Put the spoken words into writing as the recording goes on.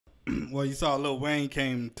Well, you saw Lil Wayne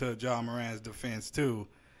came to Ja Morant's defense too.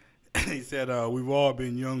 He said, "We've all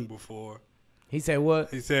been young before." He said what?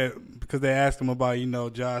 He said because they asked him about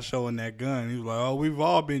Ja showing that gun. He was like, "Oh, we've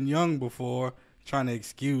all been young before," trying to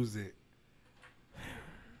excuse it.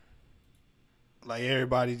 Like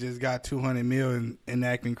everybody just got 200 million and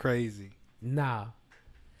acting crazy. Nah.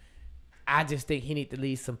 I just think he need to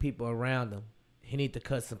leave some people around him. He need to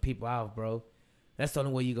cut some people off, bro. That's the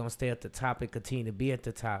only way you're going to stay at the top and continue to be at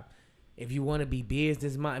the top. If you want to be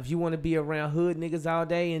business-minded, if you want to be around hood niggas all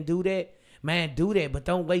day and do that, man, do that. But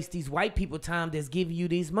don't waste these white people time that's giving you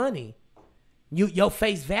this money. Your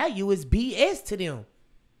face value is BS to them.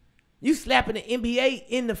 You slapping the NBA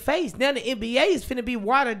in the face. Now the NBA is finna be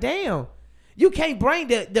watered down. You can't bring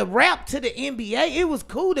the rap to the NBA. It was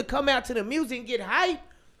cool to come out to the music and get hype,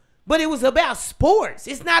 but it was about sports.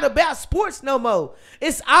 It's not about sports no more.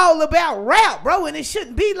 It's all about rap, bro, and it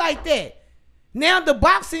shouldn't be like that. Now the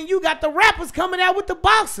boxing, you got the rappers coming out with the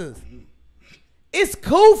boxers. It's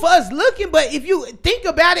cool for us looking, but if you think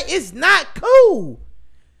about it, it's not cool.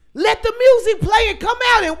 Let the music play and come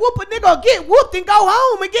out and whoop a nigga or get whooped and go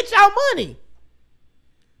home and get y'all money.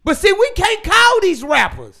 But see, we can't call these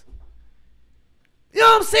rappers. You know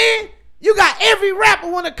what I'm saying? You got every rapper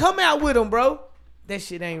want to come out with them, bro. That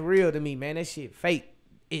shit ain't real to me, man. That shit fake.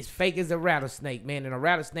 It's fake as a rattlesnake, man. And a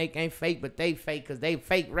rattlesnake ain't fake, but they fake because they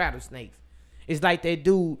fake rattlesnakes. It's like that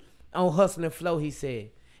dude on Hustle and Flow, he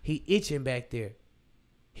said, he itching back there.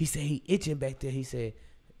 He said he itching back there. He said,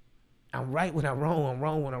 I'm right when I'm wrong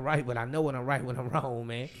when I'm right, but I know when I'm right when I'm wrong,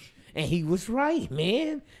 man. And he was right,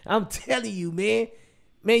 man. I'm telling you, man.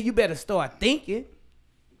 Man, you better start thinking.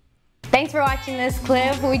 Thanks for watching this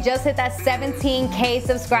clip. We just hit that 17K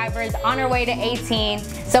subscribers, on our way to 18.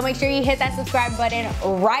 So make sure you hit that subscribe button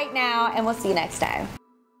right now, and we'll see you next time.